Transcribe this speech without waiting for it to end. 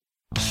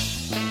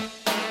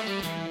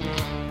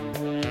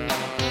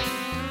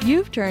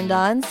You've turned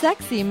on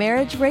Sexy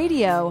Marriage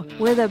Radio,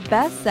 where the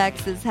best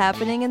sex is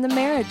happening in the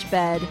marriage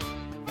bed.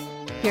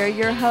 Here are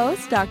your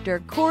hosts, Dr.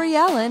 Corey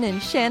Allen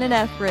and Shannon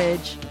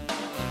Ethridge.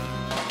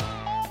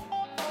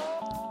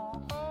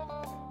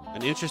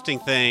 An interesting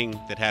thing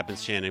that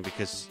happens, Shannon,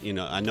 because,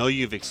 I know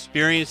you've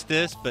experienced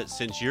this, but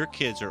since your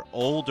kids are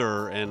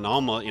older and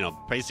almost,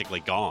 basically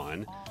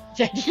gone.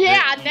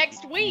 Yeah,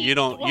 next week. You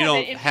don't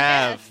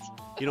have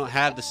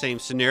the same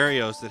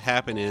scenarios that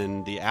happen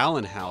in the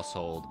Allen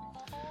household.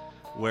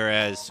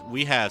 Whereas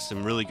we have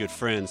some really good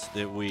friends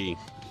that we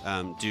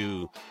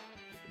do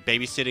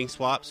babysitting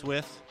swaps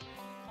with.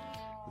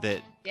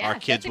 That our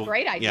kids that's a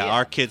great idea. Yeah,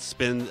 our kids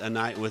spend a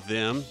night with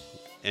them,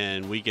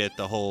 and we get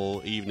the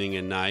whole evening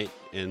and night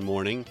and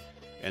morning,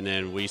 and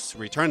then we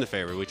return the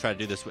favor. We try to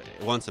do this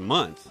once a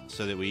month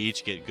so that we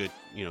each get good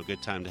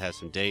time to have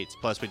some dates.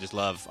 Plus,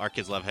 our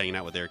kids love hanging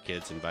out with their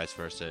kids and vice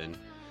versa.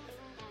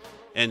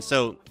 And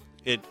so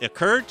it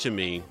occurred to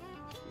me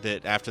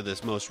that after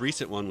this most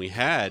recent one we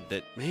had,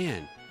 that,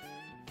 man,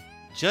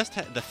 just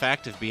the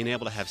fact of being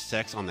able to have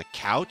sex on the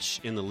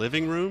couch in the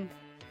living room,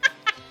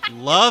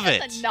 love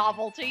it. It's a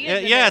novelty,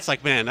 isn't yeah, it? it's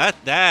like, man,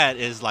 that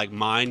is like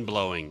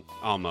mind-blowing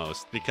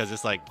almost, because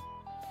it's like,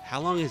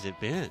 how long has it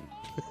been?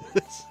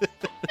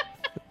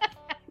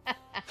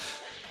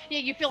 Yeah,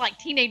 you feel like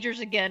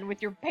teenagers again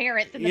with your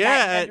parents in the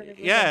back bedroom.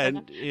 Yeah,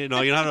 and you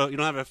don't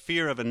have a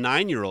fear of a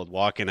 9-year-old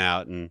walking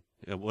out and,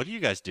 what are you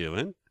guys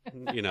doing?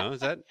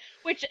 Is that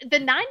which the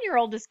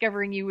 9-year-old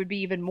discovering you would be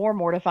even more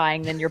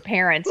mortifying than your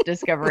parents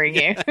discovering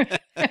you.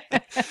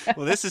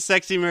 Well, this is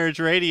Sexy Marriage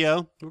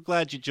Radio. We're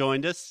glad you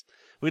joined us.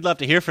 We'd love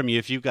to hear from you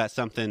if you've got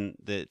something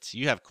that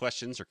you have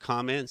questions or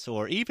comments,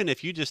 or even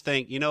if you just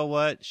think, you know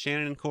what,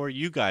 Shannon and Corey,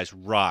 you guys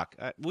rock.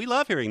 We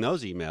love hearing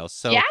those emails.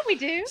 So yeah, we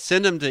do.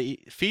 Send them to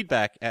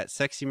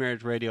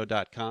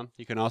feedback@sexymarriageradio.com.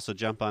 You can also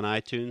jump on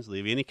iTunes,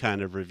 leave any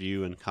kind of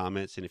review and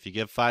comments. And if you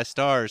give 5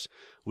 stars,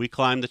 we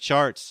climb the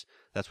charts.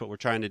 That's what we're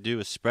trying to do,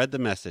 is spread the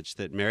message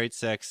that married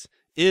sex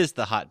is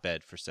the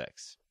hotbed for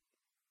sex.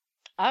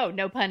 Oh,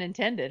 no pun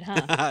intended,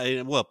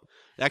 huh? Well,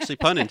 actually,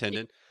 pun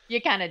intended. You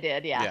kind of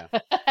did, yeah.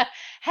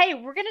 Hey,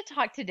 we're going to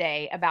talk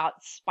today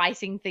about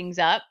spicing things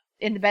up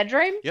in the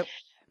bedroom. Yep.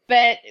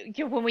 But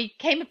when we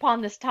came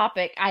upon this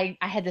topic, I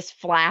had this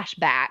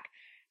flashback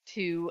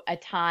to a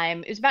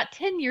time. It was about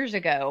 10 years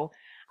ago.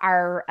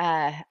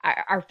 Our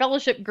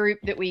fellowship group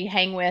that we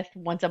hang with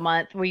once a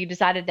month, we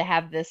decided to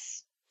have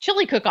this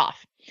chili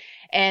cook-off.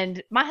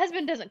 And my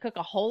husband doesn't cook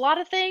a whole lot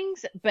of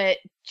things, but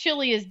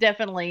chili is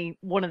definitely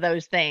one of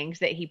those things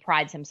that he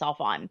prides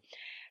himself on.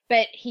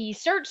 But he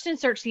searched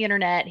the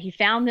internet. He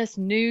found this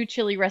new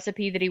chili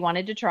recipe that he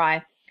wanted to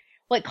try.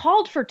 Well, it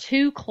called for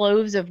 2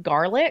 cloves of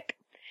garlic.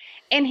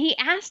 And he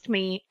asked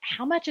me,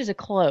 how much is a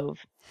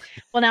clove?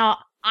 Well, now,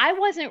 I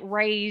wasn't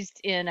raised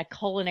in a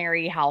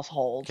culinary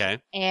household.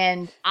 Okay.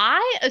 And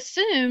I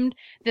assumed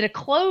that a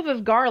clove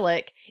of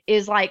garlic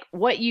is like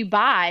what you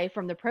buy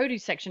from the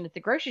produce section at the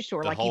grocery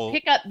store. You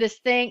pick up this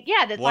thing.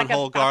 Yeah, that's like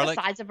about garlic?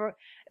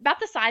 about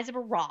the size of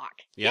a rock.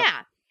 Yep.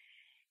 Yeah.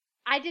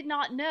 I did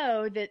not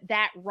know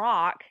that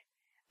rock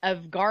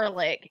of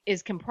garlic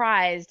is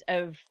comprised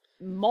of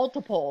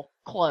multiple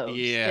cloves.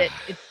 Yeah. That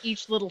it's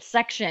each little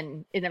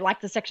section,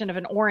 like the section of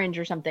an orange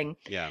or something.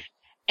 Yeah.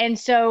 And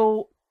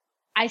so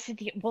I said,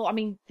 well, I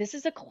mean, this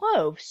is a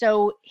clove.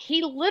 So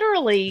he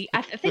literally,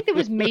 I think there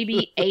was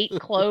maybe 8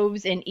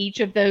 cloves in each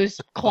of those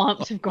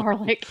clumps of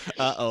garlic.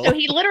 Uh-oh. So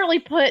he literally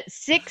put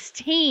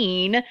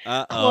 16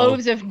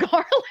 cloves of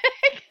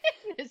garlic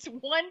in this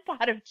one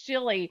pot of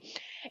chili.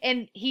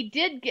 And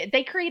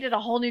they created a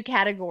whole new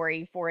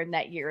category for him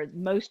that year,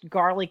 most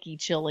garlicky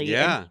chili.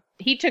 Yeah. And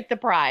he took the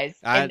prize,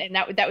 and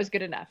that was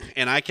good enough.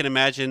 And I can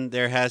imagine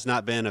there has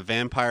not been a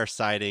vampire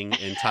sighting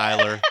in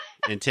Tyler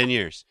in 10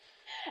 years.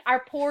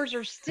 Our pores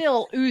are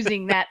still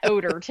oozing that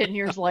odor 10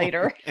 years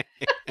later.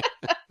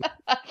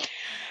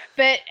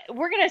 But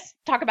we're going to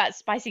talk about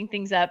spicing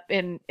things up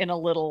in a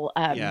little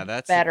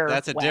better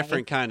that's a way.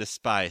 different kind of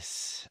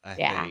spice, I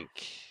think.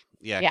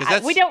 Yeah,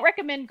 we don't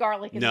recommend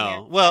garlic in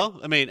there. Well,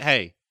 I mean,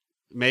 hey,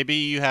 maybe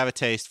you have a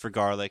taste for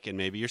garlic, and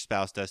maybe your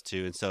spouse does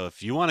too. And so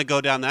if you want to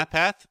go down that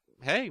path,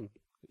 hey,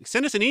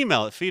 send us an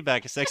email at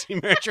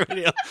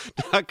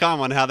feedback@sexymarriageradio.com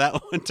on how that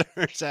one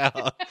turns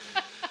out.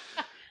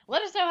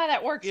 Let us know how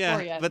that works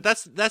for you. But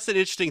that's an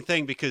interesting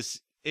thing,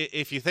 because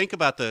if you think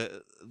about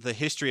the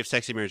history of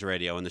Sexy Marriage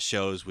Radio and the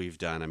shows we've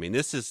done, I mean,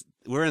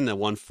 we're in the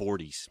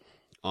 140s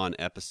on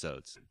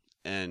episodes,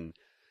 and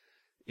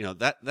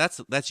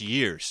that's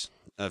years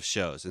of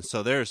shows, and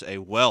so there's a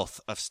wealth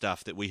of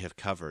stuff that we have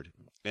covered,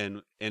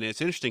 and it's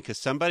interesting because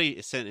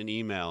somebody sent an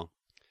email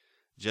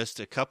just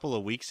a couple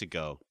of weeks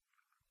ago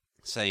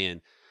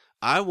saying,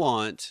 I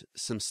want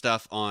some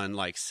stuff on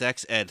like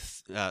Sex Ed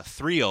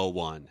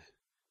 301.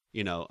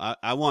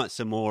 I want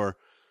some more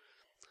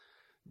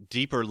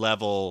deeper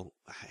level.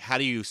 How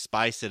do you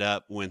spice it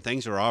up when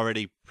things are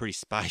already pretty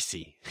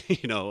spicy?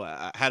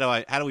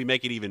 How do we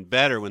make it even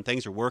better when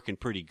things are working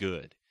pretty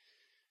good?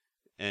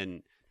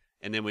 And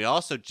then we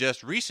also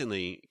just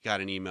recently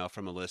got an email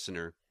from a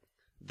listener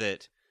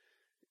that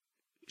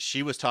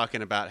she was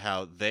talking about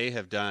how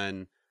they've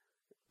gone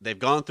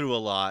through a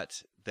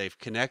lot, they've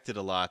connected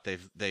a lot,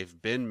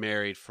 they've been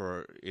married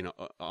for,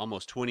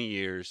 almost 20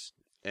 years,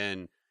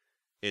 and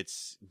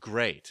it's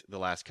great the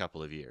last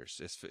couple of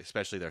years,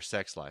 especially their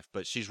sex life.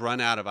 But she's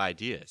run out of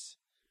ideas.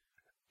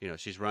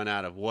 She's run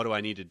out of, what do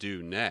I need to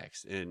do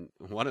next? And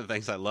one of the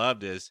things I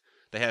loved is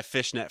they have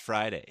Fishnet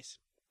Fridays.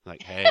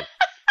 Like, hey,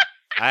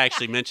 I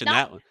actually mentioned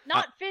that one.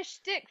 Not fish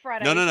stick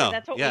Fridays. No.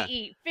 That's what Yeah. we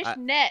eat.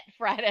 Fishnet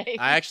Fridays.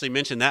 I actually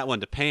mentioned that one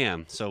to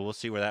Pam, so we'll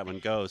see where that one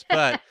goes.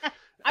 But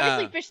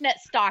obviously, fishnet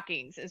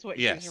stockings is what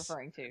yes, she's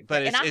referring to.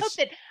 But and I hope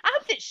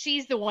that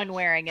she's the one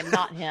wearing and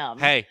not him.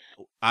 Hey,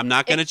 I'm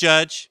not going to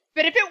judge.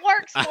 But if it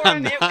works for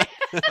him,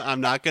 I'm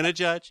not going to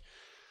judge.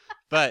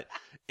 But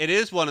it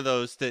is one of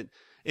those that,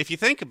 if you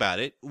think about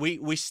it,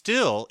 we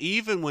still,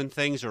 even when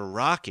things are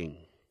rocking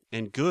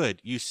and good,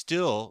 you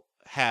still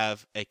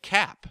have a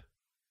cap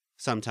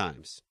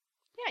sometimes.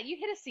 Yeah, you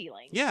hit a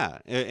ceiling. Yeah,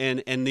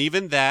 and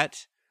even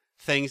that,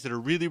 things that are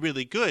really,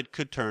 really good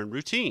could turn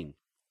routine.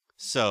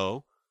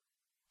 So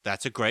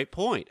that's a great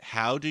point.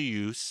 How do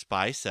you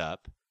spice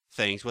up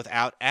things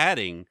without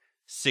adding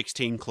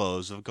 16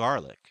 cloves of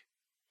garlic?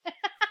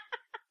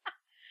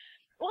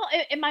 Well,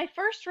 in my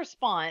first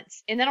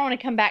response, and then I want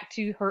to come back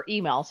to her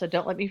email, so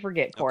don't let me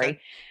forget, Corey.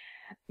 Okay.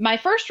 My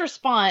first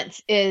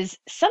response is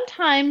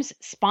sometimes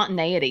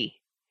spontaneity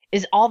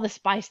is all the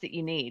spice that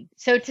you need.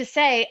 So to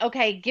say,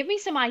 okay, give me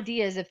some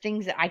ideas of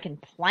things that I can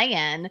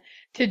plan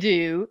to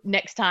do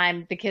next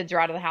time the kids are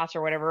out of the house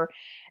or whatever,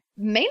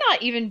 may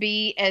not even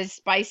be as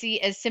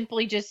spicy as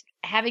simply just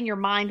having your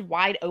mind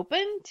wide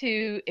open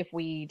to, if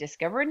we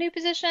discover a new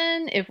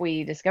position, if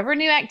we discover a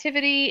new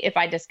activity, if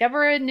I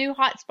discover a new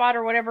hot spot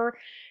or whatever,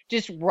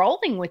 just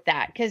rolling with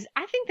that. Because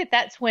I think that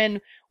that's when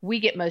we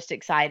get most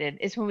excited,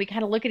 is when we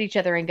kind of look at each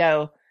other and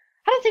go,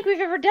 I don't think we've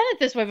ever done it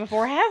this way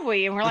before, have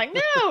we? And we're like,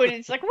 no. And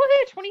it's like,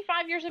 woohoo,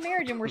 25 years of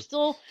marriage, and we're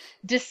still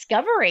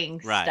discovering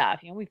Right.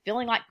 stuff. We're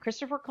feeling like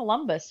Christopher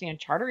Columbus,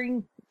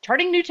 charting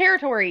new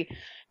territory.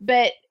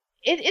 But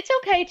it's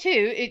okay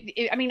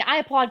too. I mean, I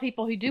applaud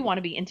people who do want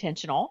to be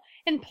intentional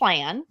and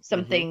plan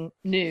something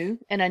new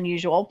and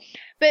unusual.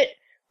 But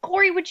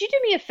Corey, would you do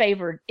me a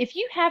favor? If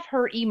you have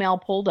her email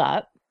pulled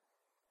up,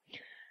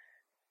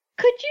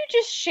 could you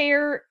just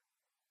share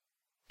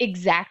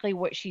exactly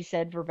what she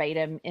said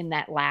verbatim in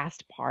that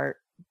last part?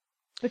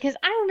 Because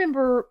I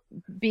remember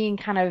being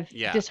kind of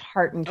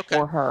disheartened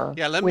for her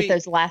with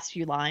those last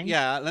few lines.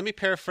 Yeah, let me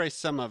paraphrase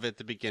some of it at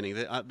the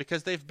beginning,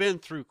 because they've been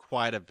through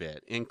quite a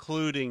bit,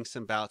 including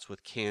some bouts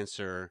with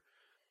cancer,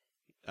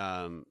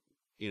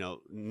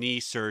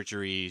 knee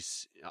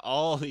surgeries,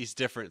 all these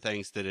different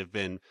things that have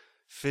been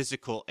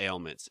physical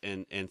ailments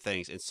and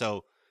things. And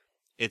so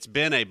it's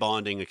been a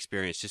bonding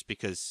experience, just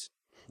because,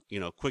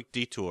 quick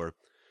detour,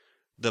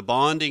 the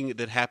bonding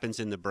that happens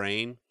in the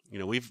brain.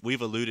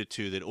 We've alluded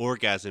to that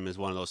orgasm is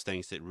one of those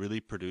things that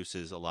really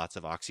produces lots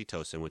of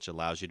oxytocin, which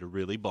allows you to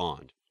really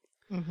bond.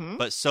 Mm-hmm.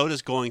 But so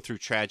does going through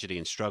tragedy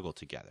and struggle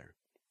together.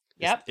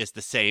 Yep. It's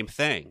the same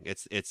thing.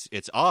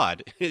 It's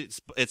odd.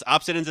 It's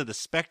opposite ends of the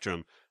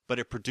spectrum, but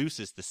it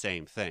produces the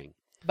same thing.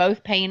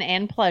 Both pain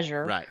and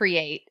pleasure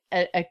create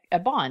a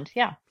bond.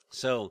 Yeah.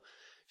 So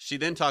she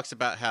then talks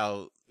about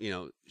how,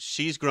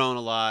 she's grown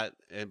a lot,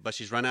 but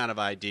she's run out of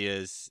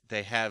ideas.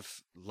 They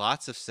have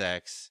lots of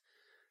sex.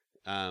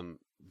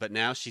 But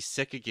now she's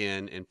sick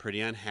again and pretty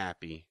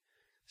unhappy.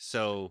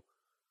 So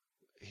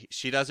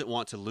she doesn't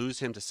want to lose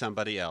him to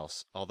somebody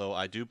else, although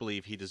I do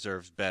believe he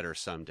deserves better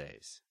some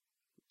days.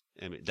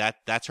 I mean,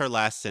 that's her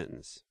last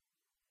sentence.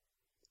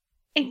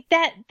 And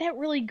that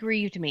really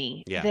grieved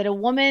me. Yeah. That a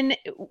woman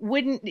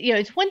wouldn't,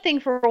 it's one thing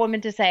for a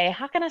woman to say,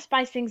 how can I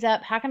spice things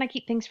up? How can I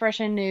keep things fresh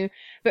and new?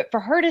 But for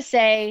her to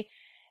say,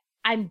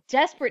 I'm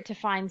desperate to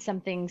find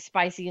something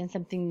spicy and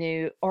something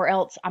new, or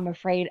else I'm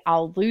afraid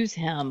I'll lose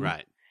him.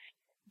 Right.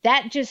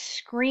 That just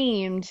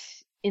screamed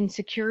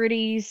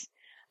insecurities,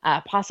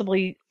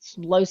 possibly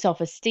low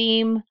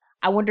self-esteem.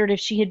 I wondered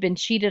if she had been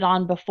cheated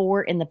on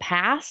before in the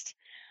past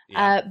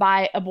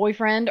by a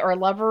boyfriend or a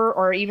lover,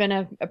 or even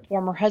a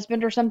former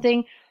husband or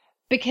something,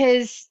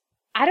 because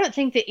I don't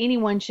think that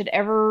anyone should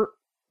ever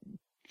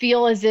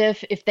feel as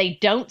if they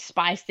don't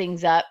spice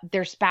things up,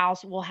 their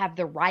spouse will have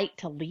the right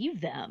to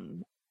leave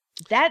them.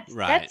 That's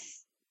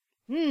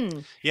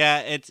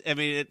Yeah,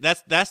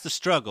 that's the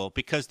struggle,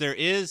 because there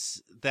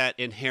is that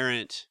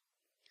inherent,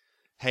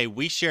 hey,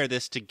 we share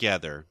this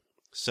together,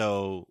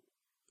 so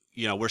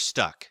we're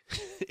stuck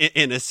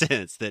in a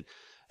sense that,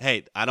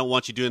 hey, I don't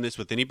want you doing this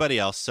with anybody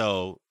else,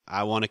 so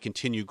I want to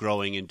continue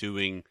growing and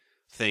doing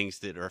things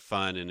that are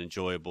fun and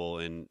enjoyable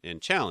and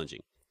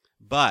challenging.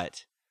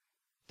 But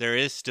there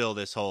is still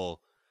this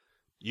whole,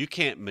 you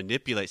can't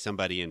manipulate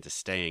somebody into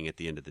staying at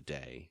the end of the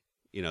day.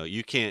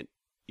 You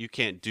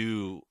can't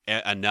do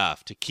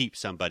enough to keep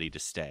somebody to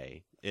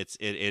stay. It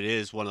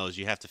is one of those,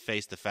 you have to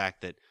face the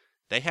fact that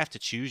they have to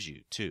choose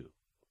you too.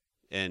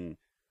 And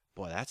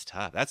boy, that's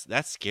tough.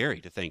 That's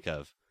scary to think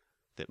of,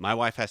 that my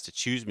wife has to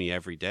choose me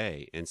every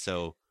day. And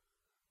so,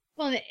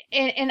 well,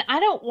 and I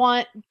don't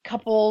want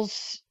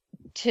couples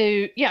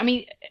I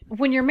mean,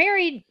 when you're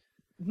married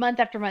month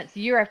after month,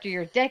 year after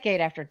year,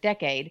 decade after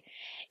decade,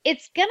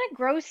 it's going to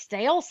grow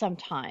stale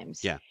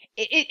sometimes. Yeah.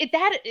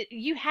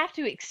 You have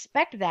to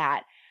expect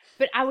that.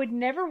 But I would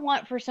never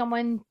want for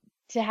someone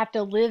to have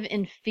to live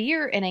in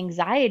fear and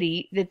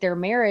anxiety that their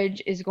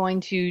marriage is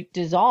going to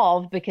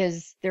dissolve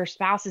because their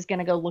spouse is going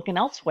to go looking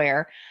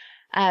elsewhere.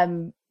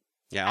 Yeah,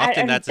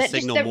 often that's a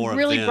signal more of them. That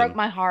really broke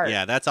my heart.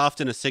 Yeah, that's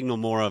often a signal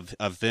more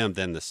of them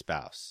than the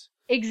spouse.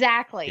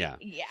 Exactly. Yeah.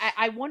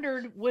 I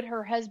wondered, would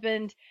her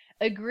husband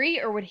agree,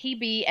 or would he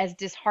be as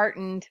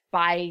disheartened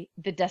by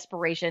the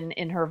desperation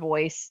in her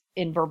voice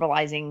in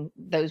verbalizing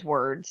those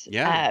words?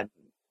 Yeah.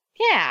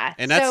 Yeah.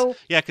 And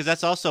because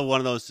that's also one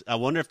of those, I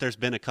wonder if there's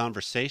been a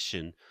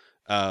conversation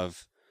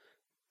of,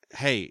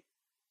 hey,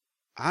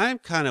 I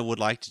kind of would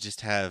like to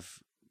just have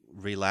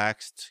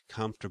relaxed,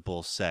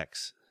 comfortable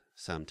sex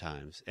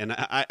sometimes. And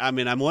I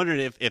mean, I'm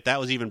wondering if that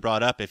was even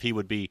brought up, if he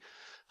would be,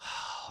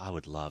 oh, I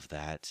would love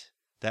that.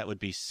 That would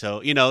be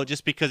so,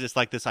 just because it's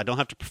like this, I don't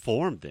have to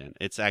perform then.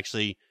 It's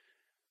actually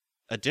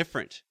a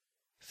different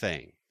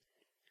thing.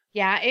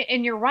 Yeah.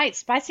 And you're right.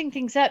 Spicing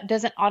things up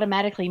doesn't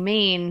automatically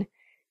mean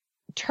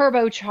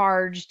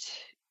turbocharged,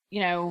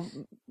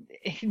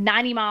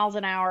 90 miles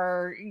an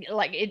hour.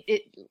 Like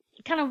it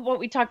kind of what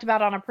we talked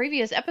about on a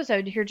previous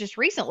episode here just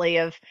recently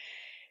of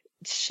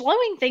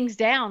slowing things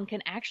down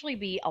can actually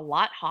be a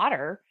lot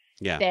hotter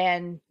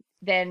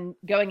than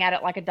going at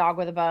it like a dog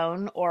with a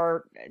bone,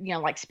 or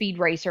like Speed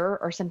Racer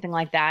or something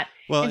like that.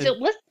 Well, and so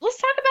let's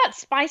talk about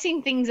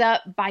spicing things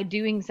up by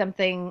doing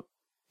something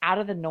out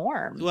of the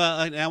norm.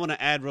 Well, I want to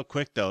add real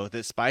quick though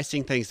that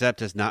spicing things up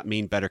does not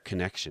mean better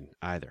connection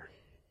either.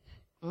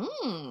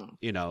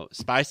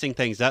 Spicing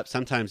things up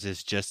sometimes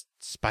is just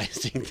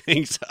spicing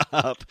things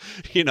up.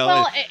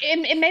 Well,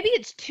 and maybe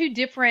it's two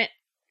different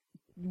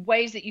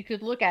ways that you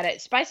could look at it.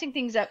 Spicing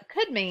things up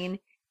could mean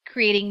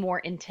creating more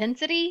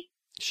intensity.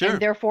 Sure. And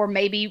therefore,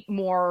 maybe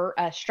more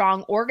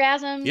strong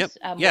orgasms,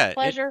 more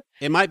pleasure.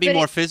 It might be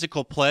more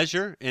physical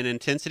pleasure and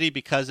intensity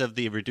because of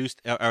the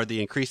reduced or the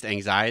increased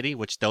anxiety,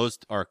 which those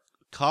are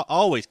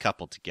always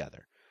coupled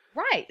together.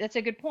 Right. That's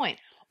a good point.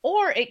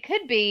 Or it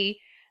could be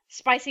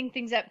spicing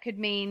things up could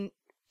mean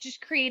just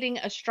creating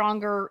a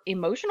stronger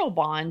emotional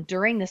bond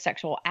during the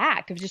sexual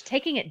act of just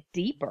taking it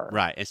deeper.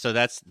 Right. And so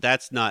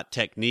that's not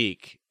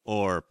technique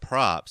or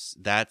props.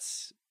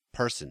 That's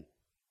person.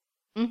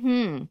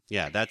 Mm-hmm.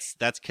 Yeah,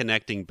 that's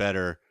connecting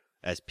better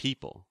as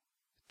people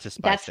to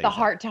spice That's things the up.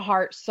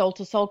 heart-to-heart,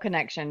 soul-to-soul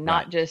connection,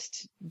 not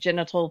just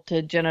genital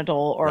to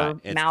genital or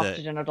mouth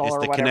to genital or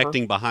whatever. It's the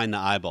connecting behind the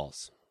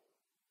eyeballs.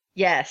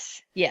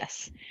 Yes.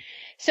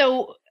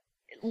 So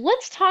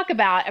let's talk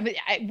about,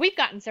 we've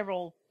gotten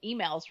several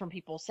emails from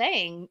people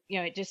saying,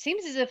 it just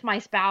seems as if my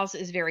spouse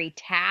is very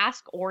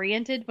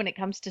task-oriented when it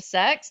comes to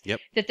sex,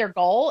 that their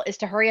goal is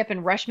to hurry up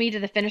and rush me to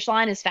the finish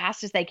line as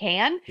fast as they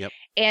can,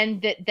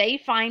 and that they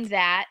find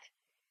that,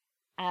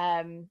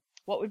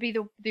 what would be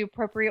the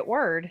appropriate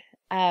word?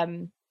 A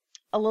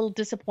little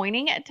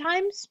disappointing at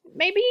times,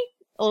 maybe,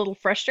 a little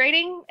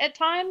frustrating at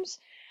times,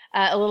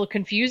 a little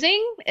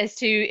confusing as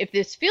to if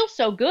this feels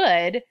so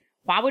good,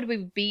 why would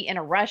we be in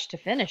a rush to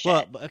finish it?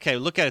 Well, okay,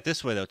 look at it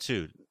this way though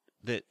too,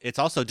 that it's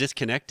also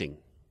disconnecting.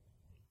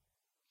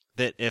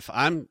 That if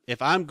I'm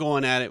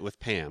going at it with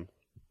Pam,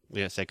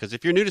 say, because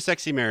if you're new to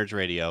Sexy Marriage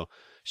Radio,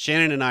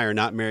 Shannon and I are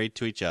not married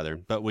to each other,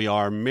 but we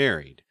are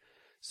married.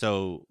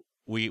 So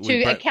we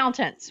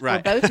accountants.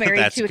 Right. We're both married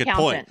that's to a good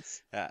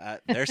accountants.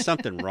 Point. There's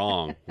something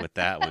wrong with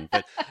that one,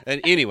 but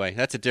anyway,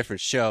 that's a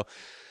different show.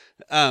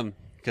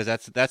 Because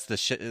that's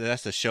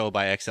the show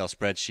by Excel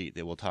spreadsheet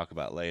that we'll talk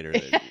about later.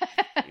 That,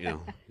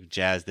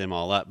 jazz them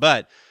all up.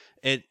 But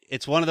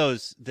it's one of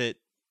those that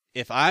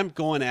if I'm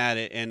going at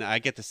it and I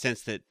get the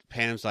sense that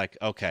Pam's like,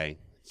 okay,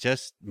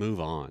 just move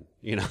on,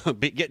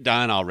 get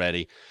done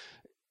already.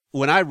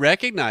 When I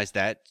recognize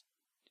that,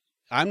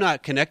 I'm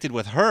not connected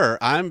with her.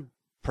 I'm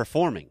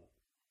performing.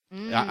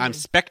 I'm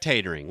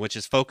spectatoring, which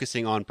is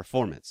focusing on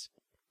performance.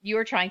 You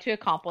are trying to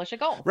accomplish a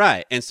goal.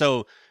 Right. And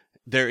so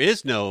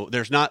there's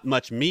not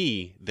much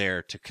me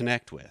there to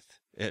connect with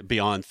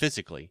beyond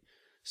physically.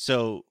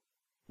 So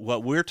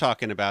what we're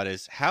talking about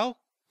is how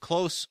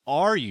close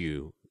are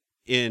you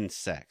in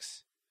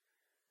sex?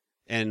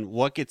 And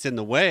what gets in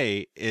the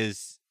way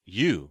is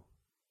you,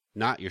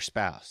 not your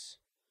spouse,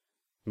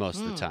 most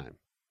of the time.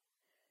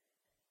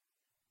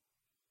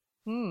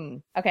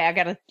 Okay, I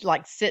got to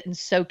sit and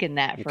soak in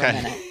that for a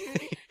minute.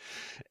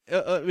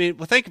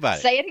 Think about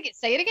it. Say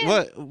it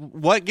again.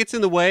 What gets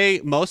in the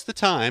way most of the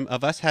time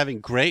of us having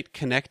great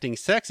connecting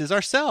sex is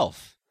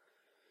ourself.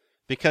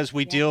 Because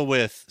we deal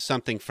with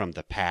something from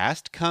the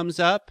past comes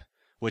up,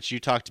 which you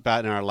talked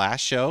about in our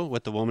last show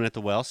with the woman at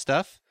the well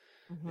stuff,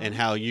 and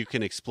how you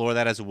can explore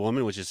that as a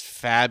woman, which is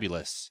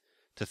fabulous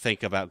to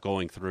think about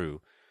going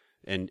through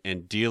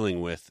and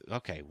dealing with,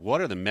 okay,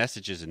 what are the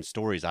messages and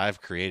stories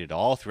I've created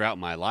all throughout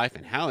my life,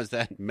 and how is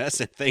that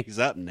messing things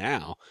up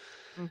now?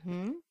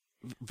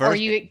 Or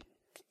you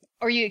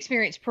Or you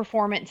experience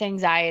performance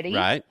anxiety.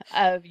 Right.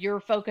 Of you're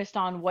focused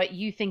on what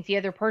you think the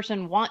other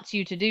person wants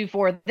you to do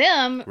for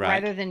them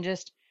Right. rather than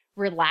just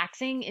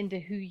relaxing into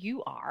who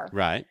you are.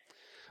 Right.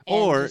 And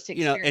Or, just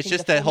you know, it's experiencing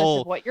just the that fullness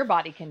whole of what your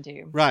body can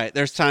do. right.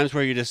 There's times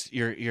where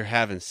you're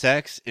having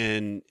sex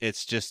and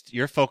it's just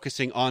you're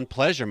focusing on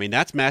pleasure. I mean,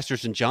 that's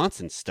Masters and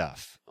Johnson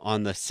stuff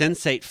on the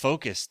sensate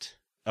focused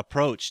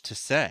approach to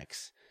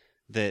sex.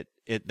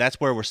 That's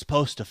where we're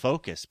supposed to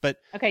focus. But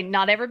Okay,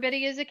 not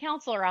everybody is a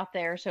counselor out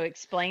there, so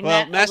explain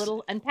Well, that a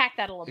little, unpack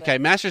that a little okay,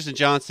 bit. Masters and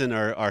Johnson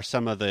are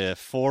some of the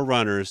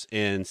forerunners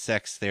in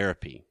sex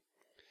therapy.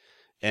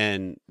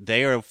 And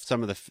they are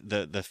some of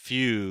the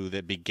few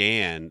that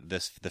began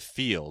the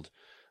field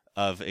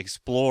of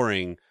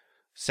exploring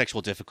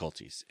sexual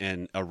difficulties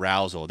and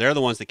arousal. They're the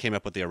ones that came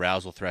up with the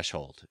arousal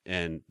threshold,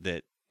 and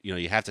that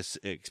you have to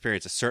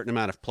experience a certain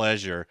amount of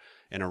pleasure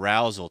and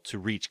arousal to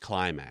reach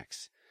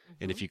climax.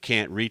 And if you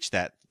can't reach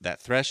that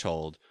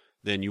threshold,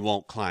 then you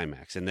won't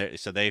climax. And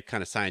so they've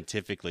kind of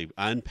scientifically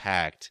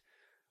unpacked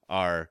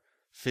our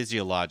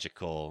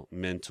physiological,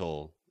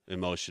 mental,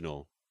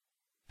 emotional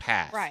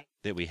path Right.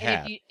 that we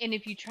have. And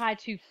if you try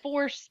to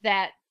force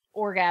that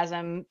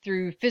orgasm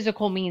through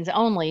physical means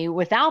only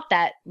without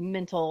that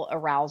mental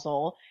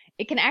arousal,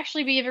 it can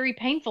actually be a very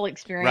painful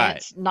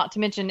experience, not to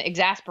mention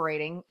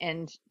exasperating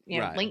and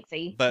Right.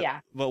 lengthy. But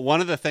Yeah.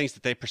 one of the things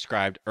that they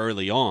prescribed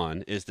early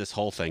on is this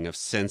whole thing of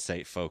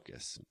sensate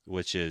focus,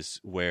 which is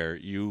where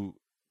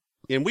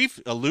and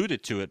we've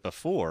alluded to it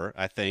before,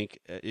 I think,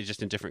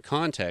 just in different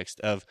context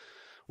of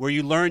where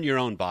you learn your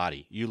own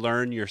body, you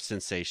learn your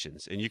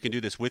sensations, and you can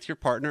do this with your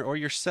partner or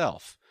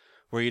yourself,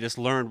 where you just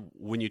learn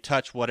when you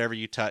touch whatever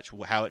you touch,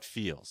 how it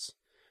feels,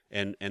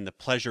 and the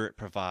pleasure it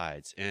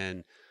provides,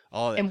 and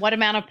all that. And what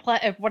amount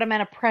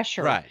of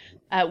pressure, Right.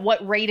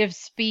 What rate of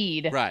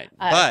speed, Right.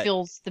 But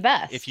feels the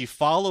best. if you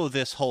follow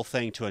this whole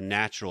thing to a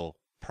natural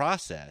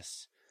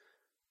process,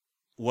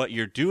 what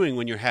you're doing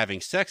when you're having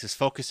sex is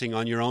focusing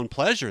on your own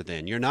pleasure.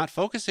 Then you're not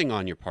focusing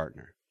on your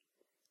partner.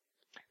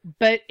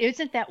 But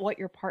isn't that what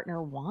your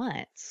partner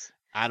wants?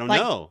 I don't Like,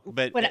 know,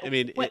 but when- I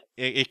mean, when-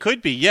 it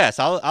could be. Yes,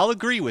 I'll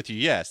agree with you.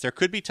 Yes, there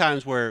could be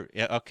times where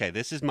okay,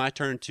 this is my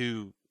turn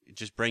to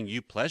just bring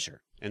you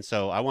pleasure, and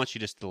so I want you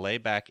just to lay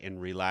back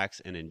and relax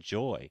and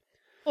enjoy.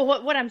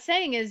 Well, what I'm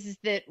saying is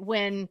that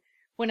when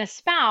a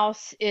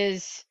spouse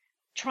is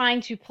trying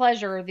to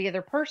pleasure the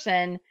other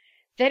person,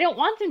 they don't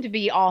want them to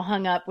be all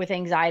hung up with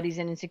anxieties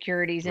and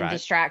insecurities and Right.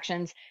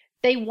 distractions.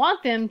 They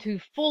want them to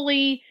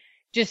fully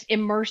just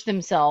immerse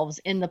themselves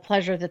in the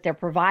pleasure that they're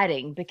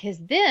providing, because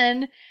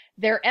then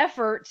their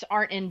efforts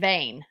aren't in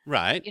vain.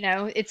 Right.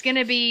 It's going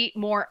to be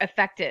more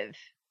effective.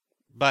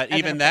 But as an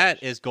even that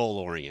approach. is goal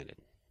oriented.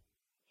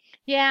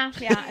 Yeah.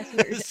 I see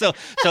what you're saying.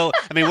 so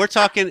I mean, we're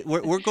talking,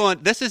 we're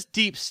going. This is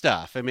deep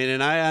stuff. I mean,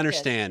 and I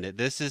understand it.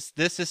 This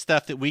is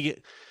stuff that we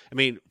get. I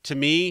mean, to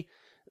me,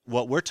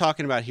 what we're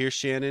talking about here,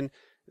 Shannon,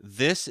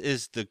 this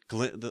is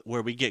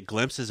where we get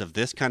glimpses of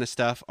this kind of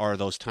stuff. Are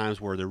those times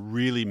where they're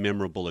really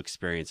memorable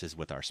experiences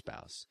with our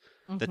spouse.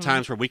 The Mhm.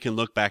 times where we can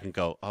look back and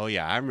go, "Oh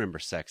yeah, I remember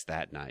sex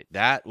that night.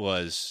 That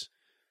was,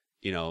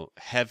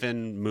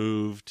 heaven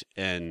moved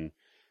and."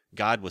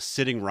 God was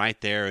sitting right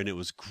there, and it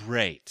was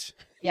great.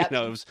 Yep.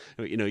 It was,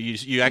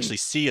 you actually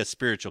see a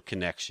spiritual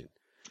connection.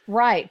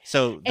 Right.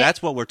 So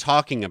that's what we're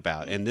talking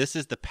about, and this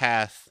is the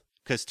path.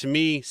 Because to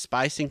me,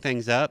 spicing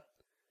things up,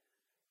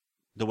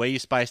 the way you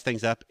spice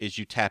things up is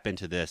you tap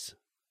into this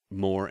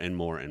more and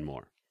more and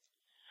more.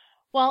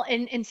 Well,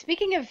 and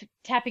speaking of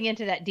tapping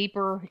into that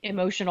deeper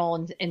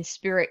emotional and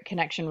spirit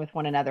connection with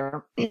one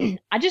another,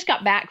 I just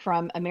got back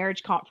from a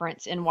marriage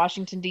conference in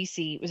Washington,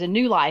 D.C. It was a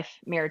New Life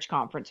marriage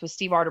conference with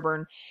Steve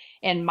Arterburn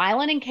and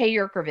Milan and Kay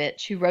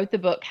Yerkovich, who wrote the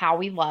book How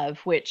We Love,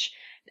 which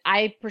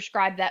I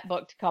prescribe that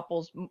book to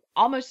couples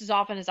almost as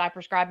often as I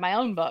prescribe my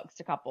own books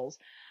to couples.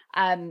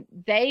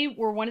 They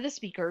were one of the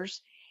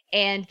speakers.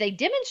 And they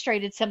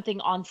demonstrated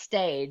something on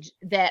stage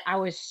that I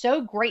was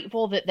so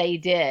grateful that they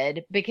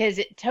did, because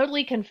it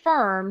totally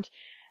confirmed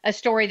a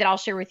story that I'll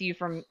share with you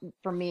from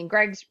me and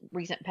Greg's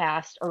recent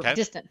past, or Okay.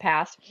 distant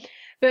past.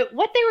 But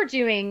what they were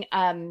doing,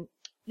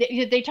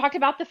 they talked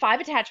about the 5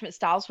 attachment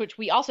styles, which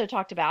we also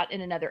talked about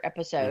in another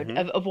episode, Mhm.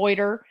 of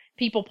avoider,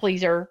 people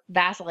pleaser,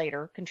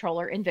 vacillator,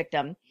 controller, and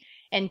victim.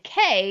 And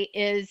Kay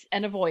is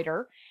an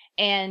avoider,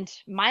 and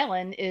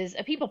Mylan is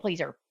a people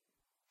pleaser.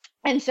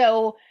 And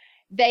so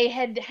they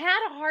had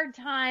a hard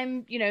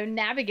time,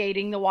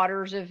 navigating the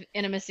waters of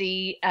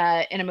intimacy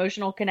and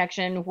emotional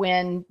connection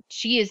when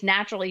she is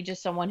naturally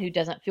just someone who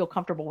doesn't feel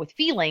comfortable with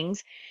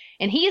feelings.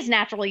 And he is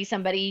naturally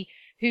somebody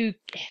who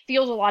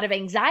feels a lot of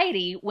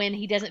anxiety when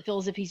he doesn't feel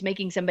as if he's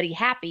making somebody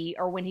happy,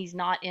 or when he's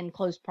not in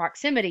close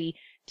proximity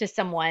to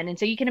someone. And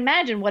so you can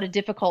imagine what a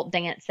difficult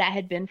dance that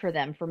had been for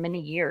them for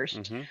many years.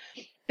 Mhm.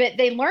 But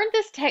they learned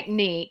this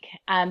technique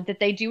that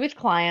they do with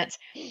clients.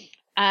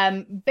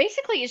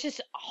 Basically it's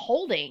just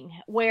holding,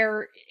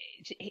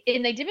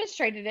 and they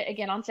demonstrated it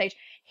again on stage.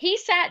 He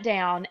sat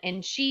down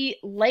and she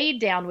laid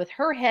down with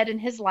her head in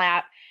his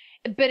lap,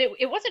 but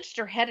it wasn't just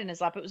her head in his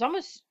lap. It was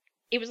almost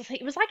it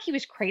was like he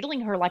was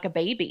cradling her like a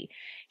baby.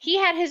 He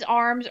had his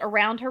arms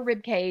around her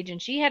rib cage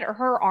and she had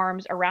her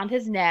arms around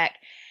his neck.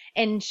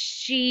 And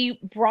she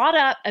brought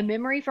up a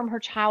memory from her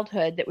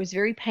childhood that was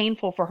very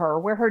painful for her,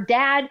 where her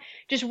dad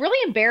just really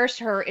embarrassed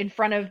her in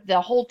front of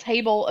the whole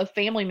table of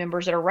family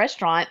members at a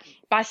restaurant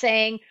by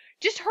saying,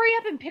 just hurry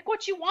up and pick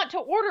what you want to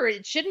order.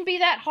 It shouldn't be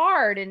that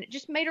hard. And it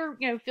just made her,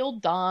 feel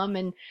dumb.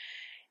 And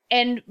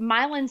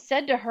Mylon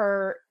said to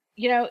her,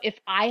 if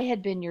I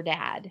had been your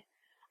dad,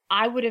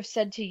 I would have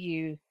said to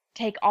you,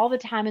 take all the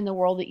time in the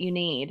world that you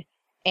need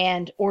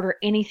and order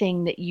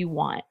anything that you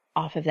want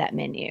off of that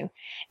menu.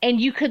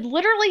 And you could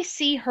literally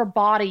see her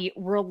body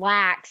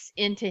relax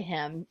into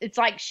him. It's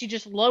like she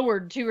just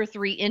lowered 2 or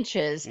 3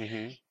 inches.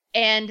 Mm-hmm.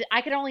 And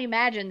I could only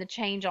imagine the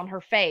change on her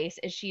face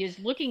as she is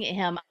looking at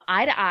him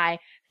eye to eye,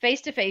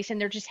 face to face. And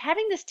they're just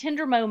having this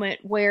tender moment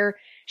where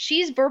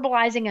she's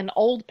verbalizing an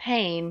old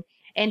pain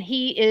and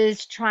he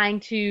is trying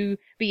to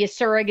be a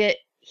surrogate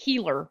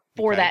healer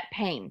for that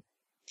pain.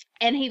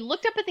 And he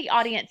looked up at the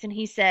audience and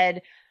he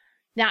said,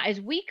 now,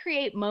 as we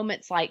create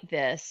moments like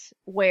this,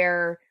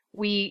 where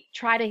we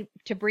try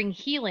to bring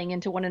healing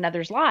into one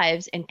another's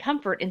lives and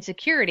comfort and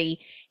security,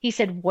 he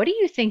said, what do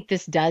you think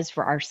this does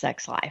for our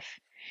sex life?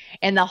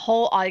 And the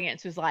whole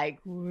audience was like,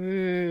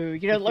 woo,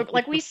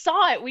 like we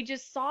saw it. We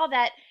just saw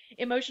that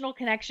emotional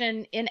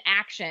connection in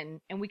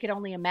action. And we could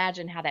only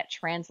imagine how that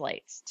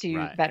translates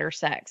to better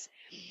sex.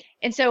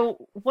 And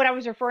so what I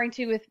was referring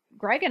to with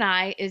Greg and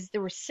I is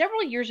there were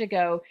several years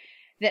ago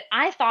that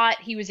I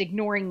thought he was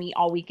ignoring me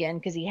all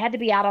weekend because he had to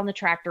be out on the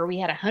tractor. We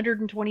had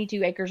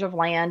 122 acres of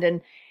land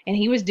and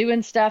he was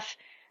doing stuff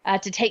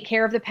to take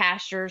care of the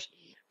pastures.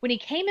 When he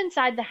came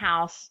inside the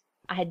house,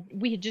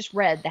 we had just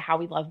read the How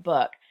We Love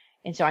book.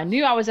 And so I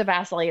knew I was a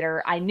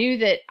vacillator. I knew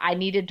that I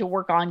needed to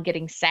work on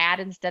getting sad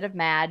instead of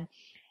mad.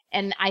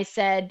 And I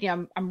said,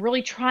 I'm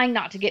really trying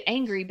not to get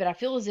angry, but I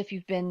feel as if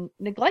you've been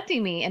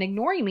neglecting me and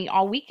ignoring me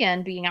all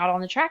weekend being out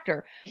on the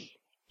tractor.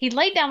 He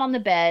laid down on the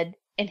bed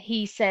and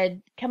he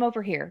said, come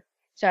over here.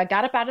 So I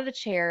got up out of the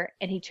chair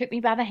and he took me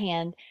by the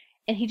hand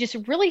and he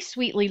just really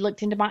sweetly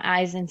looked into my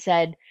eyes and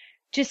said,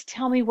 just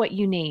tell me what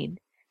you need.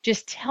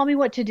 Just tell me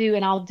what to do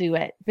and I'll do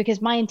it,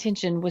 because my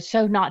intention was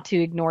so not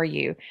to ignore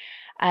you.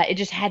 It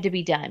just had to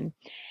be done.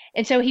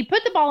 And so he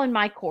put the ball in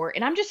my court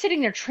and I'm just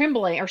standing there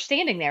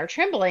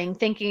trembling,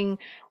 thinking,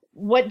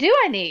 what do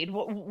I need?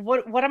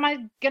 What am I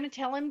going to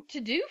tell him to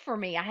do for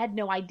me? I had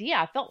no idea.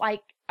 I felt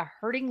like a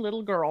hurting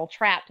little girl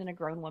trapped in a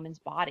grown woman's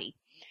body.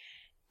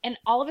 And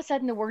all of a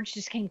sudden the words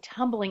just came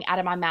tumbling out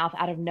of my mouth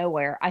out of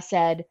nowhere. I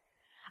said,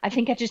 I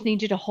think I just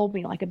need you to hold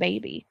me like a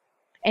baby.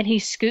 And he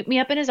scooped me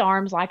up in his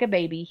arms like a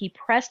baby. He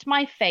pressed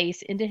my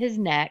face into his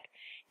neck.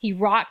 He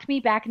rocked me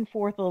back and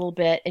forth a little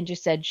bit and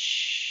just said,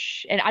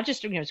 shh. And I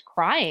just was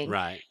crying.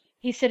 Right.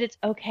 He said, it's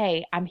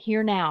okay. I'm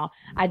here now.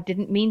 I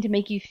didn't mean to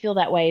make you feel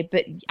that way,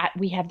 but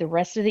we have the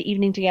rest of the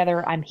evening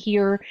together. I'm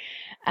here.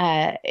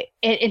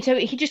 And so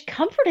he just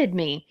comforted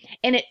me.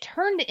 And it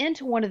turned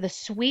into one of the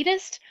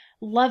sweetest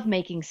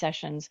lovemaking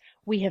sessions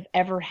we have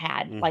ever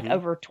had. Mm-hmm. Like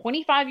over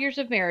 25 years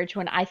of marriage,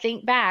 when I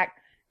think back,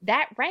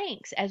 that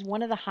ranks as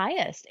one of the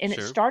highest. And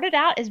Sure. It started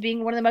out as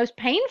being one of the most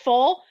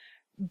painful,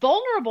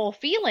 vulnerable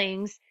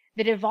feelings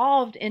that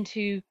evolved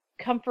into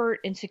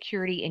comfort and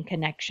security and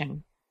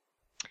connection.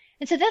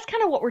 And so that's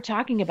kind of what we're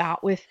talking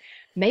about with,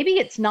 maybe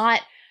it's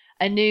not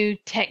a new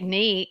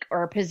technique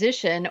or a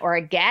position or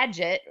a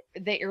gadget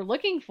that you're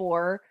looking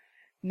for.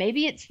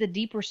 Maybe it's the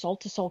deeper soul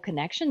to soul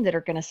connection that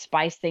are going to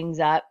spice things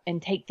up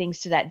and take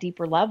things to that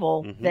deeper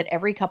level Mm-hmm. that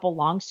every couple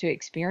longs to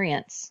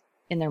experience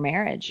in their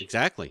marriage.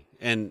 Exactly.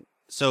 And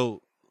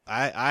so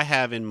I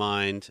have in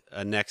mind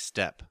a next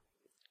step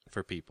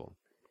for people.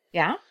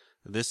 Yeah.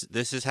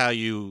 This is how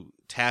you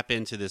tap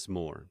into this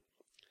more.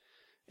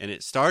 And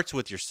it starts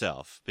with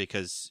yourself,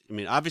 because,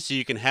 obviously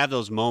you can have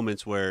those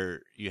moments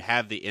where you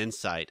have the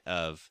insight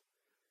of,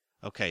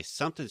 okay,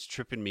 something's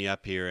tripping me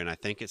up here, and I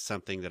think it's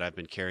something that I've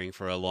been carrying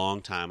for a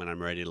long time, and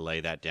I'm ready to lay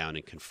that down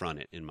and confront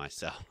it in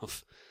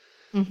myself.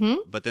 Mm-hmm.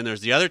 But then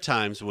there's the other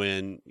times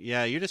when,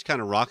 you're just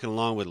kind of rocking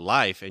along with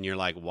life, and you're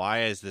like,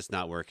 why is this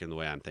not working the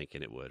way I'm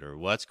thinking it would? Or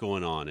what's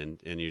going on?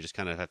 And you just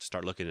kind of have to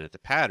start looking at the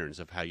patterns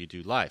of how you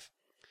do life.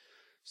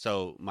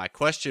 So my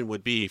question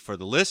would be for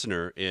the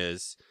listener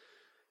is,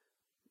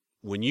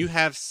 when you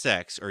have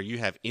sex or you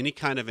have any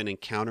kind of an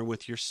encounter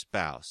with your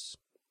spouse,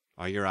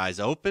 are your eyes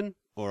open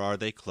or are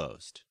they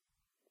closed?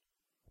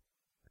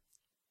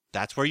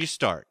 That's where you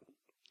start.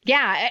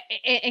 Yeah.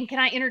 And can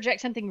I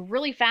interject something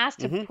really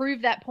fast to Mm-hmm.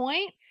 prove that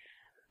point?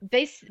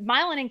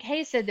 Mylon and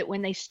Kay said that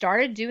when they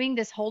started doing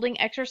this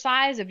holding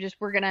exercise of just,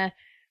 we're going to,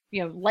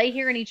 lay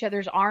here in each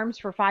other's arms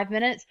for 5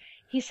 minutes,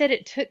 he said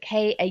it took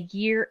Kay a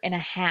year and a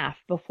half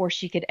before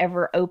she could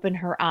ever open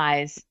her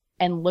eyes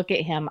and look at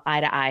him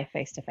eye to eye,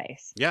 face to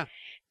face. Yeah.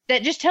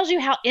 That just tells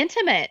you how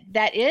intimate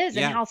that is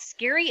Yeah. and how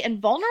scary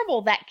and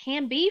vulnerable that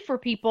can be for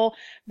people.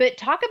 But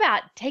talk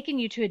about taking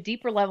you to a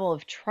deeper level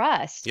of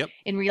trust Yep.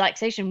 and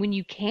relaxation when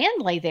you can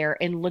lay there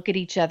and look at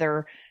each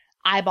other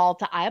eyeball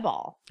to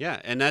eyeball. Yeah,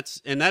 and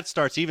that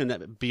starts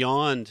even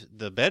beyond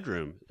the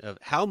bedroom of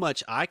how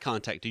much eye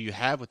contact do you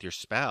have with your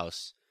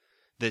spouse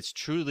that's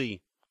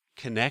truly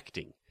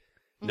connecting,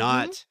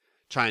 not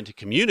trying to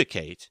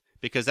communicate,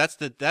 because that's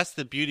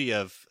the beauty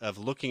of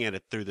looking at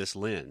it through this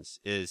lens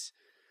is,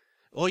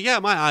 well, yeah,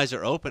 my eyes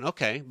are open,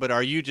 okay, but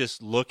are you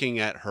just looking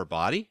at her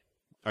body?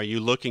 Are you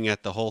looking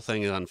at the whole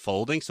thing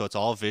unfolding so it's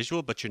all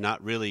visual, but you're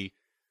not really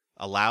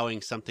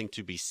allowing something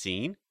to be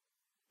seen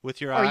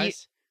with your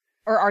eyes?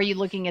 Or are you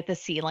looking at the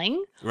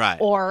ceiling? Right.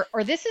 Or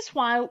this is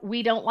why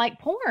we don't like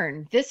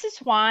porn. This is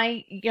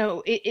why,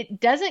 it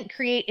doesn't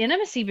create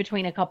intimacy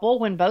between a couple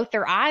when both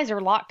their eyes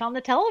are locked on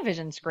the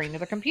television screen or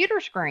the computer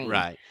screen.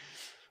 Right.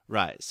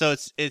 Right. So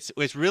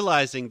it's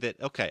realizing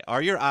that, okay,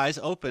 are your eyes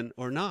open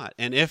or not?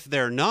 And if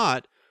they're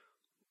not,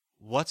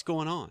 what's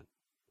going on?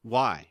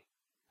 Why?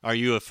 Are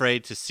you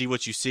afraid to see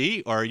what you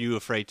see, or are you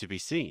afraid to be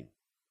seen?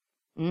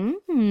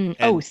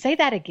 Oh, say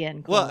that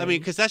again, Corey. Well, I mean,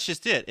 because that's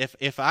just it.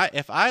 If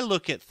I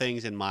look at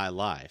things in my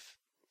life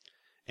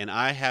and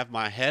I have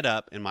my head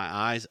up and my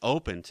eyes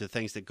open to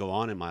things that go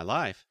on in my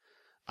life,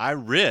 I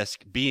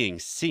risk being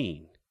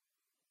seen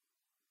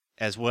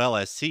as well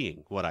as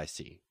seeing what I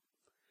see.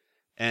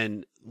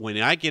 And when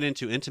I get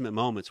into intimate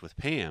moments with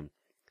Pam,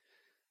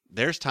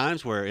 there's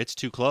times where it's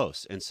too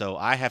close. And so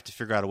I have to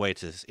figure out a way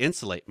to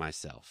insulate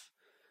myself.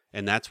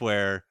 And that's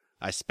where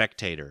I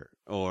spectate her,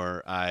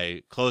 or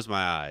I close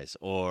my eyes,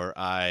 or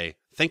I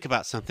think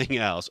about something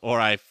else, or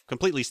I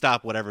completely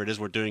stop whatever it is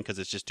we're doing because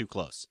it's just too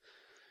close.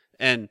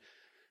 And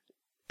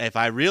if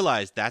I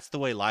realize that's the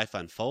way life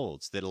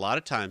unfolds, that a lot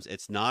of times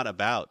it's not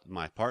about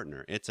my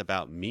partner, it's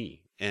about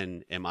me.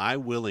 And am I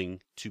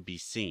willing to be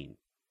seen?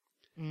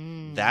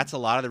 That's a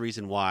lot of the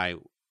reason why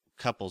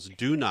couples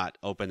do not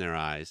open their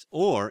eyes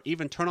or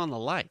even turn on the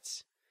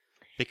lights.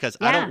 Because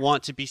I don't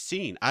want to be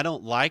seen. I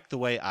don't like the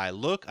way I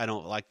look. I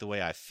don't like the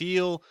way I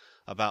feel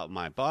about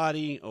my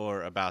body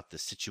or about the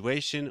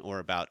situation or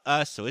about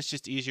us. So it's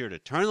just easier to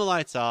turn the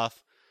lights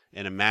off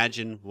and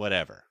imagine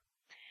whatever.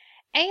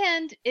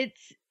 And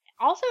it's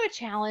also a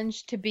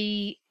challenge to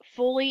be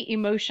fully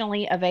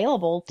emotionally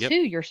available to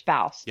your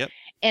spouse. Yep.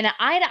 And an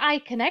eye-to-eye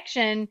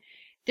connection,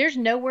 there's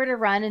nowhere to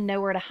run and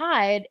nowhere to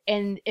hide.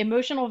 And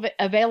emotional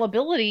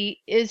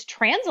availability is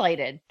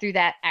translated through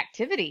that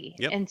activity.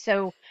 Yep. And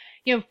so,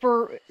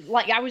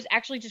 I was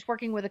actually just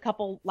working with a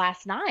couple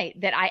last night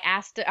that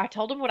I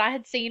told them what I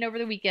had seen over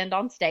the weekend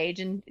on stage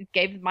and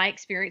gave my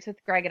experience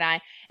with Greg and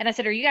I. And I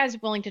said, are you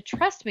guys willing to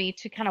trust me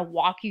to kind of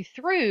walk you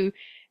through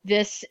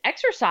this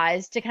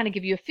exercise to kind of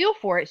give you a feel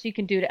for it so you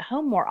can do it at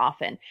home more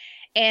often?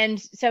 And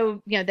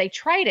so, they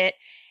tried it.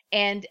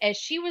 And as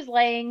she was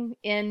laying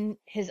in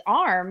his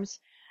arms,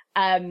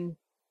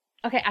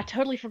 okay, I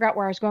totally forgot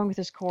where I was going with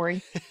this,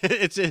 Corey.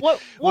 What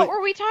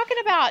were we talking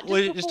about?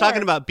 We're just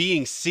talking about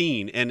being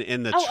seen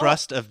and the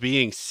trust of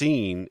being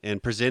seen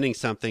and presenting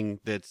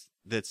something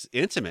that's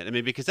intimate. I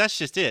mean, because that's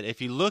just it.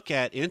 If you look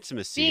at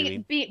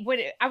intimacy,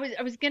 I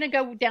was going to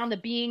go down the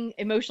being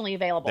emotionally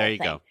available. There you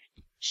thing. go.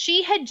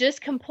 She had just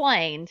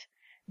complained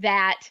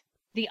that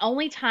the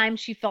only time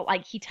she felt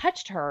like he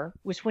touched her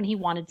was when he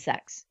wanted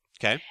sex.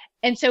 Okay.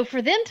 And so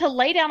for them to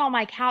lay down on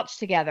my couch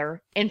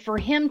together and for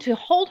him to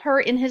hold her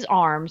in his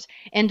arms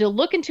and to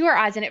look into her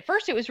eyes. And at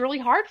first it was really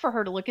hard for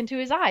her to look into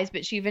his eyes,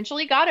 but she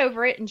eventually got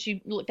over it and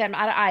she looked at him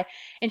eye to eye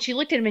and she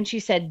looked at him and she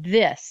said,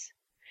 this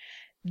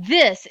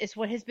is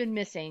what has been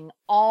missing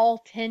all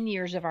 10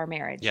 years of our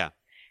marriage. Yeah.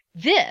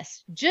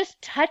 This, just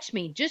touch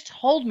me, just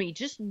hold me,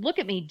 just look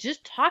at me,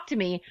 just talk to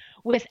me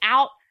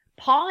without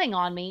pawing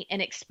on me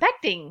and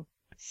expecting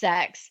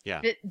sex.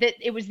 Yeah. That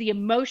it was the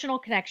emotional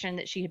connection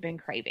that she had been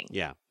craving.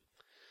 Yeah.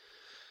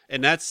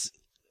 And that's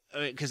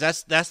because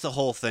that's the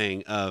whole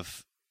thing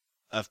of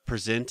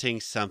presenting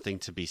something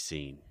to be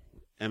seen.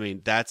 I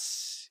mean,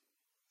 that's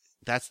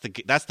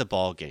the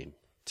ball game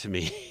to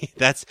me.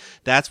 that's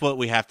what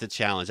we have to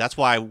challenge. That's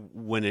why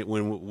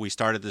when we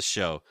started this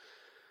show,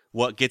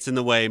 what gets in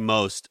the way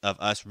most of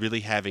us really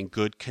having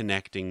good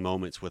connecting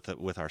moments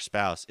with our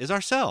spouse is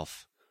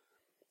ourself.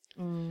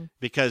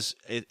 Because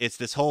it's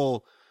this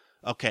whole,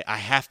 okay, I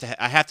have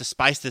to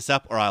spice this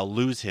up or I'll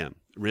lose him.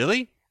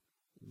 Really?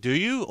 Do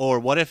you? Or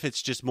what if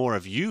it's just more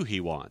of you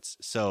he wants?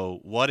 So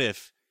what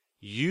if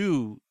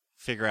you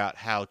figure out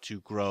how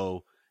to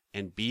grow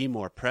and be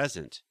more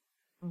present?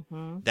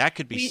 That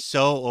could be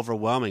so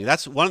overwhelming.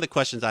 That's one of the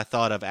questions I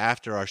thought of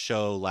after our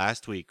show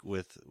last week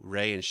with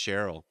Ray and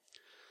Cheryl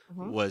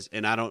was,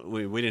 and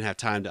we didn't have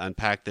time to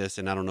unpack this,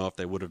 and I don't know if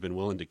they would have been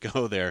willing to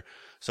go there.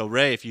 So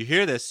Ray, if you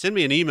hear this, send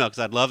me an email because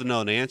I'd love to know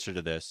an answer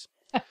to this.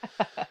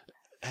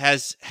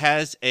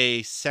 Has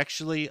a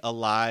sexually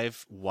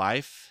alive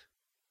wife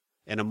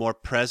and a more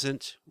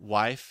present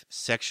wife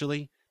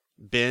sexually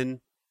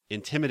been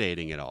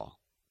intimidating at all?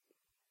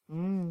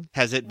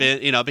 Has it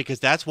been,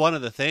 because that's one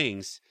of the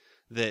things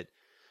that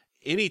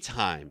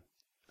anytime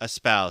a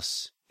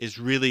spouse is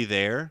really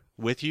there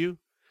with you,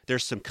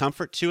 there's some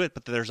comfort to it,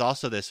 but there's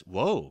also this,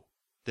 whoa,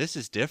 this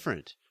is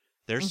different.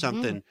 There's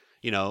something,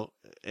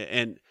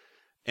 and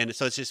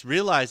so it's just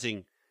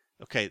realizing,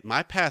 okay,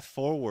 my path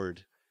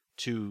forward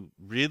to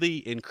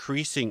really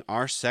increasing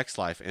our sex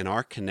life and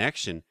our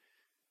connection,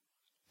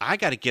 I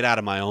got to get out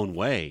of my own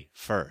way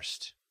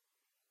first.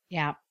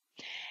 Yeah.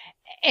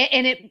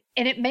 And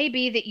it may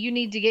be that you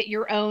need to get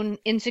your own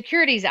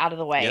insecurities out of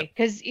the way,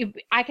 because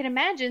I can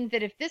imagine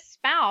that if this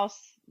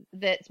spouse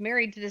that's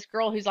married to this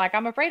girl who's like,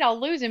 I'm afraid I'll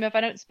lose him if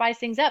I don't spice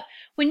things up,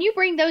 when you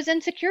bring those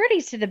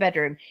insecurities to the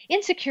bedroom,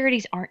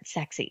 insecurities aren't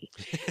sexy.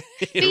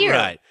 Fear,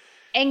 right.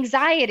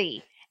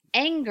 Anxiety,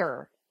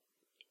 anger.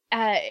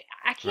 I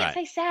can't Right.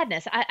 say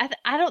sadness.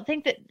 I don't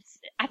think that.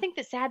 I think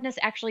that sadness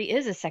actually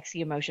is a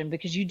sexy emotion,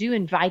 because you do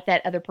invite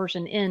that other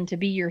person in to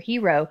be your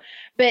hero.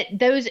 But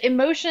those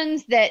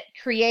emotions that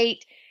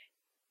create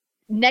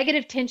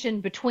negative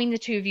tension between the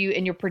two of you,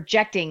 and you're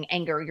projecting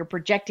anger, you're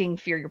projecting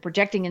fear, you're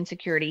projecting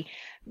insecurity,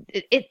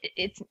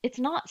 it's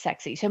not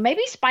sexy. So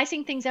maybe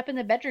spicing things up in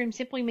the bedroom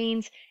simply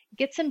means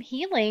get some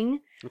healing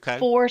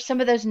for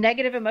some of those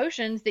negative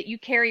emotions that you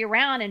carry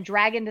around and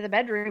drag into the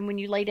bedroom when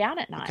you lay down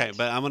at night. Okay,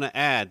 but I'm going to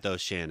add, though,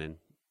 Shannon,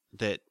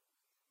 that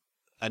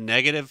a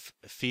negative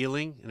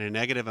feeling and a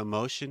negative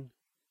emotion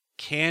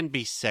can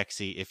be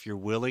sexy if you're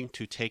willing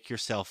to take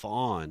yourself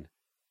on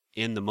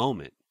in the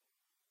moment.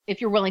 If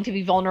you're willing to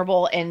be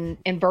vulnerable and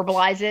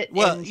verbalize it.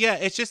 Well, yeah,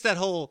 it's just that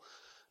whole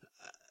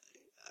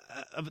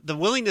the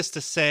willingness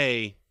to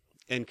say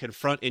and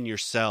confront in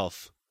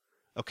yourself,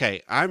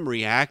 okay, I'm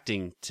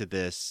reacting to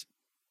this,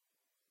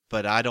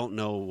 but I don't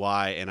know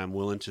why, and I'm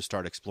willing to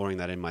start exploring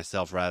that in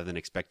myself rather than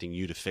expecting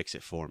you to fix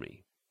it for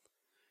me.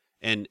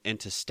 And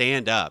to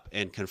stand up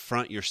and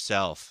confront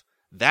yourself,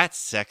 that's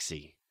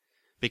sexy,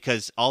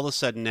 because all of a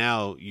sudden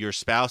now your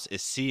spouse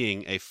is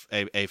seeing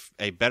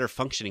a better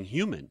functioning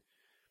human.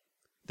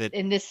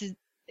 And this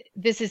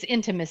is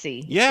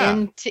intimacy.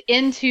 Yeah.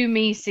 Into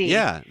me see.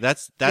 Yeah,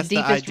 that's the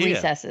deepest idea.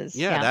 Recesses.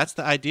 Yeah, that's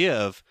the idea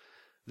of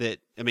that.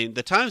 I mean,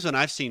 the times when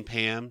I've seen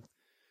Pam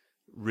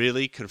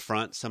really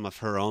confront some of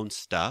her own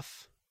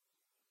stuff,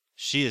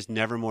 she is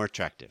never more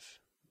attractive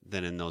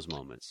than in those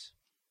moments.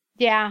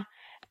 Yeah.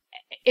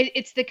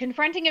 It's the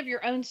confronting of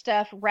your own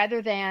stuff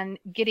rather than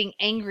getting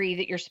angry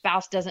that your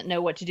spouse doesn't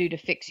know what to do to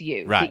fix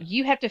you. Right. That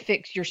you have to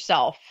fix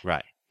yourself.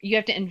 Right. You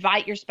have to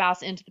invite your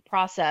spouse into the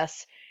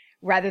process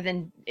rather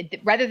than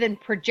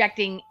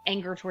projecting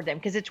anger toward them,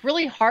 because it's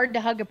really hard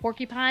to hug a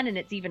porcupine, and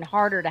it's even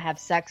harder to have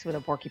sex with a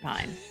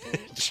porcupine.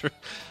 True.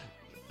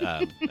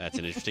 That's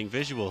an interesting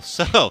visual.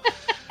 So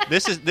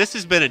this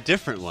has been a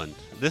different one.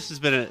 This has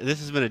been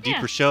a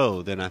deeper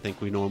show than I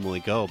think we normally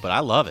go, but I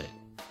love it.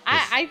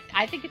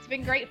 I think it's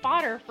been great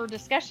fodder for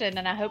discussion,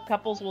 and I hope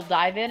couples will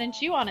dive in and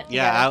chew on it together.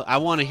 Yeah, I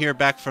want to hear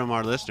back from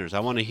our listeners. I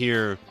want to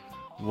hear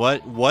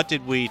what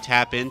did we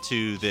tap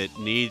into that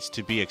needs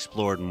to be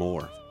explored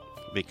more,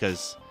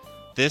 because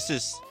this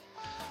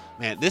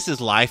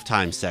is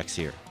lifetime sex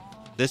here.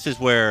 This is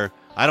where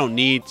I don't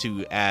need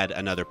to add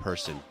another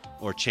person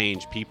or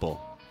change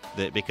people,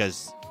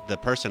 because the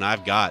person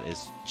I've got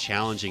is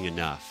challenging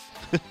enough.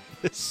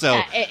 So,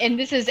 and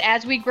this is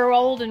as we grow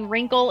old and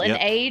wrinkle and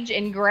age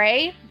and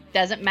gray,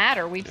 doesn't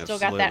matter. We've still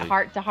got that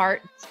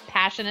heart-to-heart,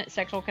 passionate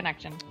sexual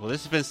connection. Well,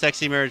 this has been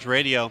Sexy Marriage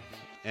Radio,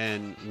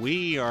 and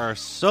we are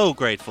so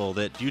grateful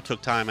that you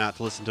took time out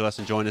to listen to us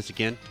and join us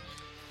again.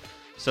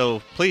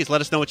 So please let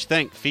us know what you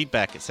think.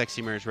 Feedback at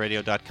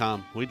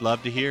sexymarriageradio.com. We'd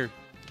love to hear.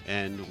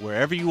 And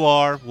wherever you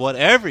are,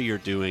 whatever you're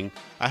doing,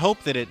 I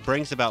hope that it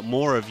brings about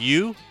more of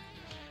you,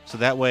 so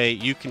that way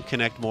you can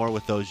connect more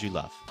with those you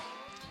love.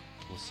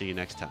 We'll see you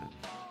next time.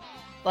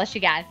 Bless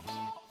you guys.